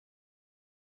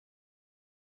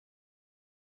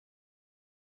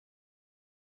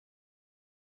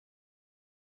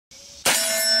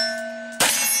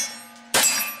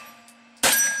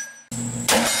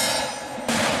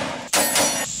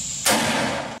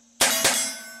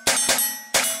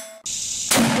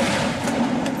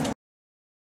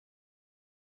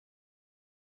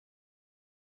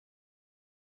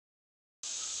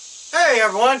Hey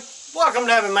everyone, welcome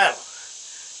to Heavy Metal.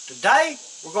 Today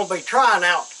we're going to be trying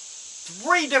out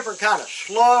 3 different kind of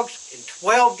slugs in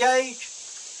 12 gauge,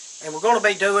 and we're going to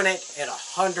be doing it at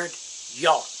 100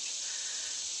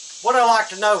 yards. What I'd like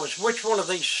to know is which one of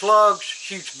these slugs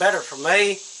shoots better for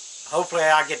me. Hopefully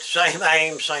I get the same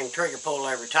aim, same trigger pull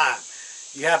every time.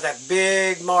 You have that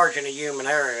big margin of human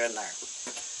error in there.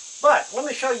 But let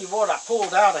me show you what I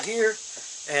pulled out of here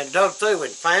and dug through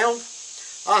and found.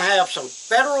 I have some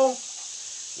Federal.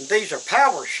 These are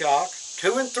Power Shock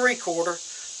 2 3/4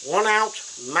 1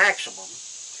 ounce maximum.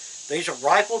 These are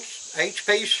rifled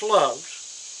HP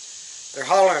slugs. They're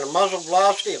hollering a muzzle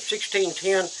velocity of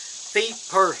 1610 feet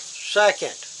per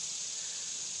second.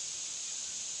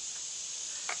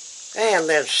 And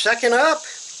then second up,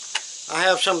 I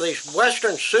have some of these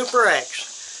Western Super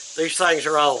X. These things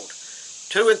are old.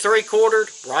 2 3/4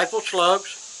 rifle slugs,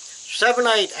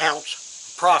 7/8 ounce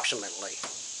approximately.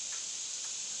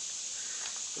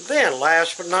 Then,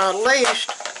 last but not least,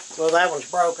 well, that one's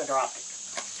broken, dropped it.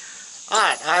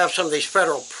 Alright, I have some of these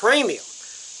Federal Premium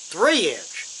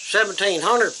 3-inch,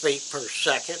 1700 feet per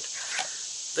second.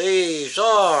 These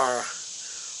are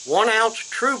 1 ounce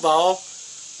true ball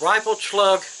rifled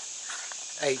slug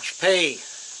HP.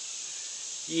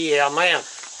 Yeah, man.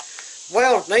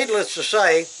 Well, needless to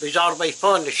say, these ought to be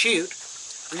fun to shoot.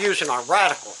 We're using our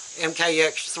Radical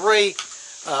MKX3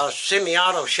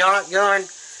 semi-auto shotgun.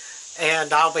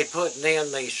 And I'll be putting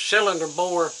in the cylinder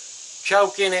bore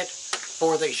choke in it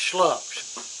for these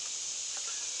slugs.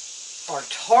 Our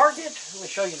target, let me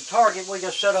show you the target we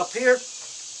just set up here.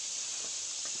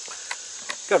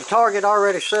 Got a target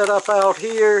already set up out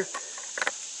here,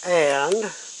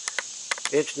 and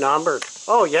it's numbered.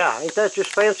 Oh yeah, ain't that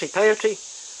just fancy pantsy?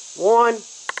 1,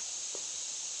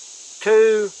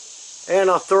 2, and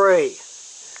a 3.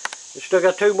 And still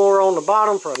got 2 more on the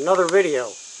bottom for another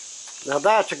video. Now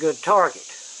that's a good target.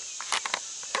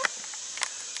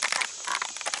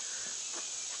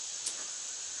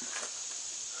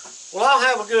 Well, I'll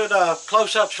have a good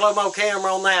close-up slow-mo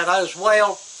camera on that as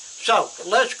well. So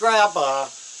let's grab our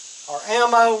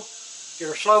ammo, get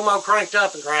our slow-mo cranked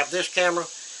up, and grab this camera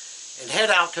and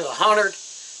head out to 100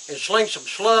 and sling some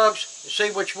slugs and see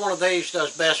which one of these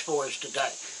does best for us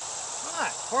today.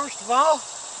 Alright, first of all,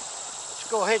 let's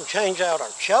go ahead and change out our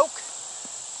choke.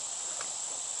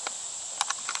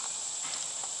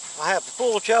 I have the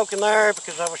full choke in there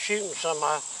because I was shooting some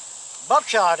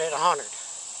buckshot at 100.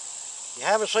 If you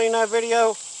haven't seen that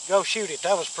video, go shoot it.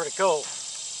 That was pretty cool.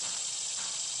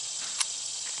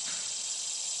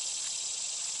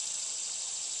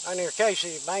 I hear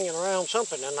Casey banging around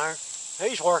something in there.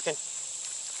 He's working.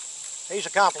 He's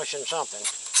accomplishing something.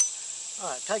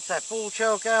 Alright, take that full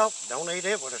choke out. Don't eat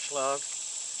it with a slug.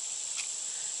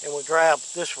 And we grab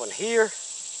this one here.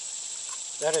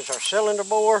 That is our cylinder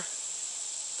bore.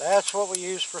 That's what we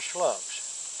use for slugs.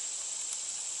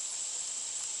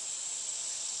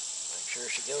 Make sure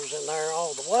she goes in there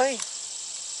all the way.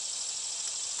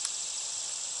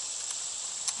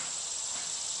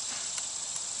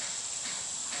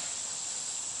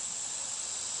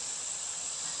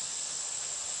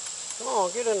 Come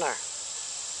on, get in there.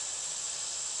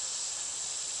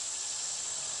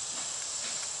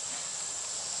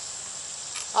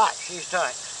 Alright, she's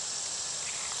tight.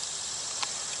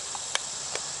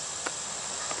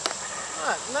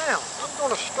 Alright, now I'm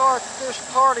going to start this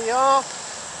party off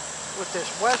with this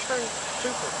Western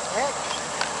Super X.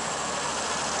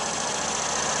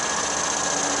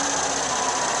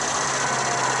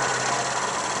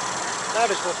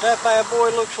 That is what that bad boy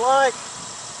looks like.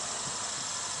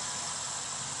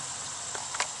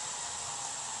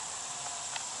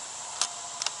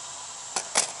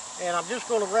 And I'm just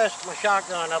going to rest my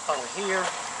shotgun up on here.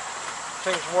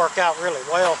 Seems to work out really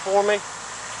well for me.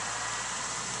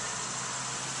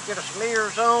 Get us some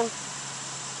ears on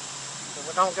so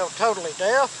we don't go totally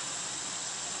deaf.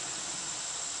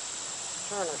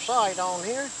 Turn our sight on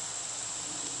here.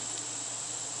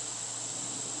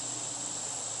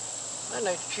 I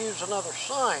need to choose another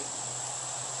sight.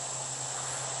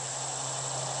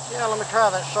 Yeah, let me try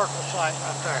that circle sight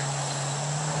right there.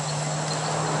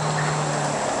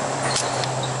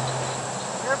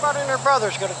 Everybody and their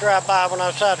brother's going to drive by when I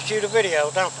decide to shoot a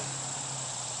video, don't they?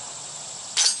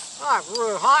 Alright, we're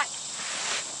real hot.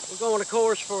 We're going, of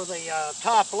course, for the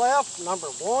top left, number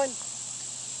 1,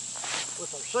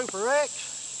 with our Super X.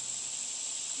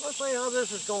 Let's see how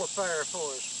this is going to fare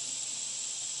for us.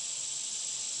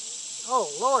 Oh,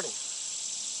 lordy.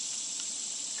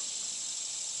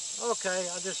 Okay,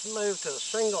 I just moved to a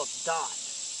single dot.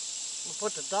 We'll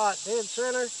put the dot dead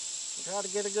center and try to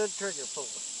get a good trigger pull.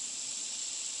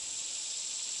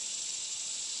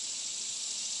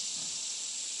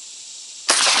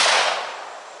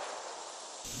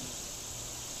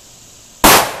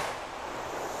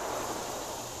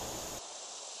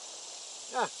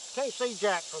 Can't see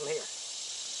jack from here.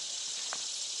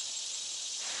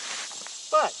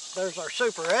 But there's our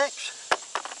Super X.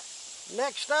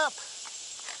 Next up,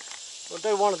 we'll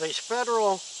do one of these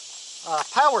Federal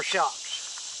power shocks.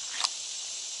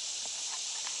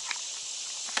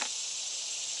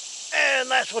 And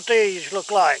that's what these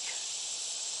look like.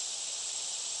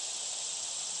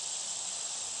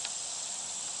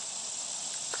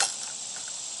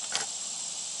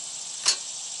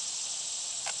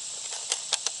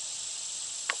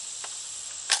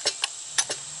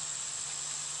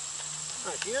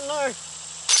 Is he in there?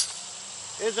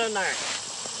 Is in there.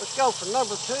 Let's go for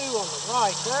number 2 on the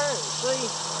right there and see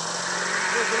if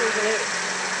we can even hit it.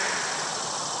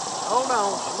 Hold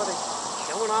on, somebody's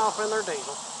showing off in their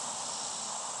diesel.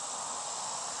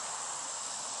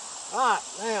 Alright,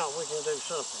 now we can do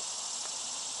something.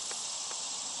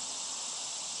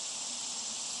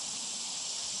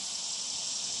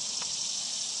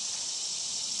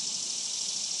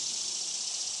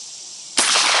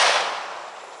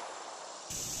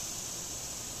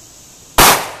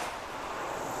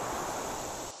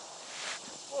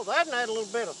 Well, that had a little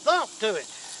bit of thump to it.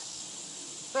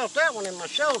 Felt that one in my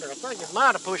shoulder. I think it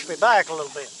might have pushed me back a little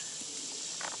bit.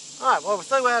 Alright, well, we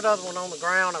threw that other one on the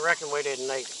ground. I reckon we didn't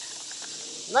need it.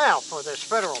 Now, for this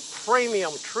Federal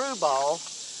Premium True Ball.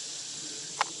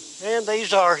 And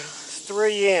these are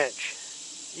 3-inch.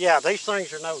 Yeah, these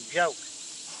things are no joke.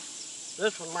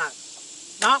 This one might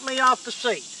knock me off the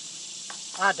seat.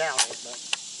 I doubt it, but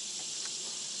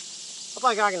I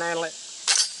think I can handle it.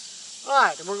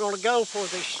 Alright, and we're going to go for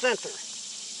the center,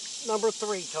 number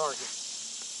 3 target,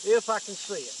 if I can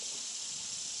see it.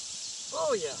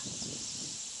 Oh yeah.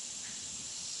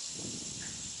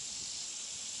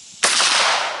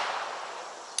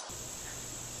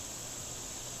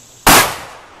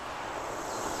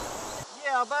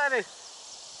 Yeah, buddy.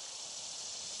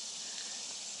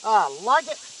 I like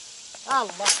it. I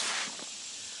like it.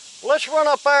 Let's run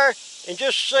up there and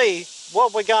just see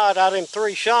what we got out of them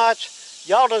 3 shots.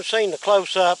 Y'all done seen the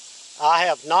close-up. I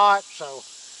have not, so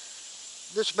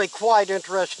this will be quite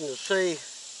interesting to see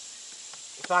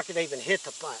if I could even hit the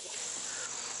thing.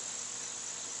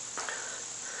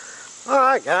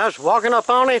 Alright guys, walking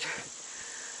up on it,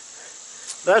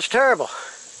 that's terrible.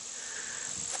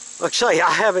 Like I say, I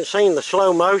haven't seen the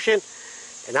slow motion,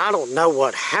 and I don't know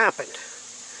what happened.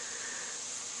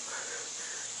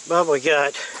 But we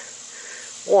got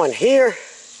one here.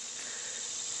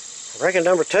 I reckon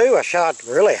number 2, I shot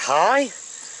really high.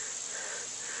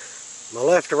 My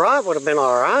left to right would have been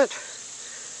alright.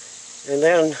 And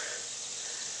then,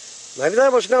 maybe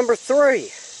that was number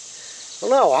 3. Well,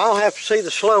 no, I'll have to see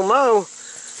the slow-mo.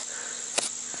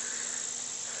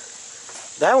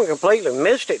 That one completely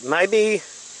missed it. Maybe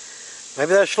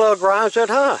that slug rides that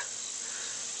high.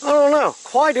 I don't know.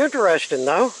 Quite interesting,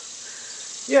 though.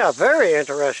 Yeah, very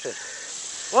interesting.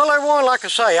 Well, everyone, like I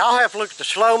say, I'll have to look at the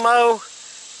slow-mo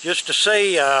just to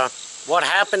see what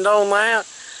happened on that.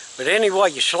 But anyway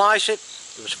you slice it,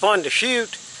 it was fun to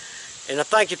shoot. And I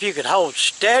think if you could hold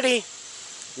steady,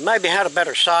 maybe had a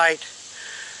better sight,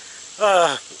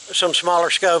 some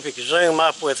smaller scope you could zoom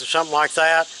up with or something like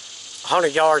that,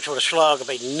 100 yards with a slug would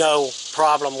be no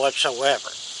problem whatsoever.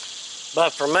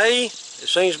 But for me, it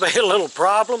seems to be a little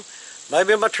problem.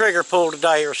 Maybe my trigger pulled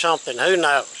today or something, who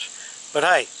knows. But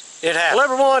hey, it happened. Well,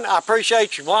 everyone, I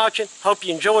appreciate you watching. Hope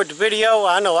you enjoyed the video.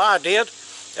 I know I did.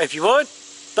 If you would,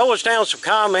 throw us down some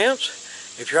comments.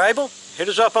 If you're able, hit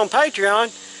us up on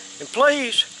Patreon. And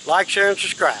please, like, share, and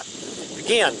subscribe.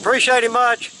 Again, appreciate it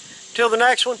much. Till the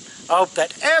next one, I hope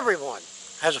that everyone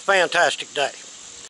has a fantastic day.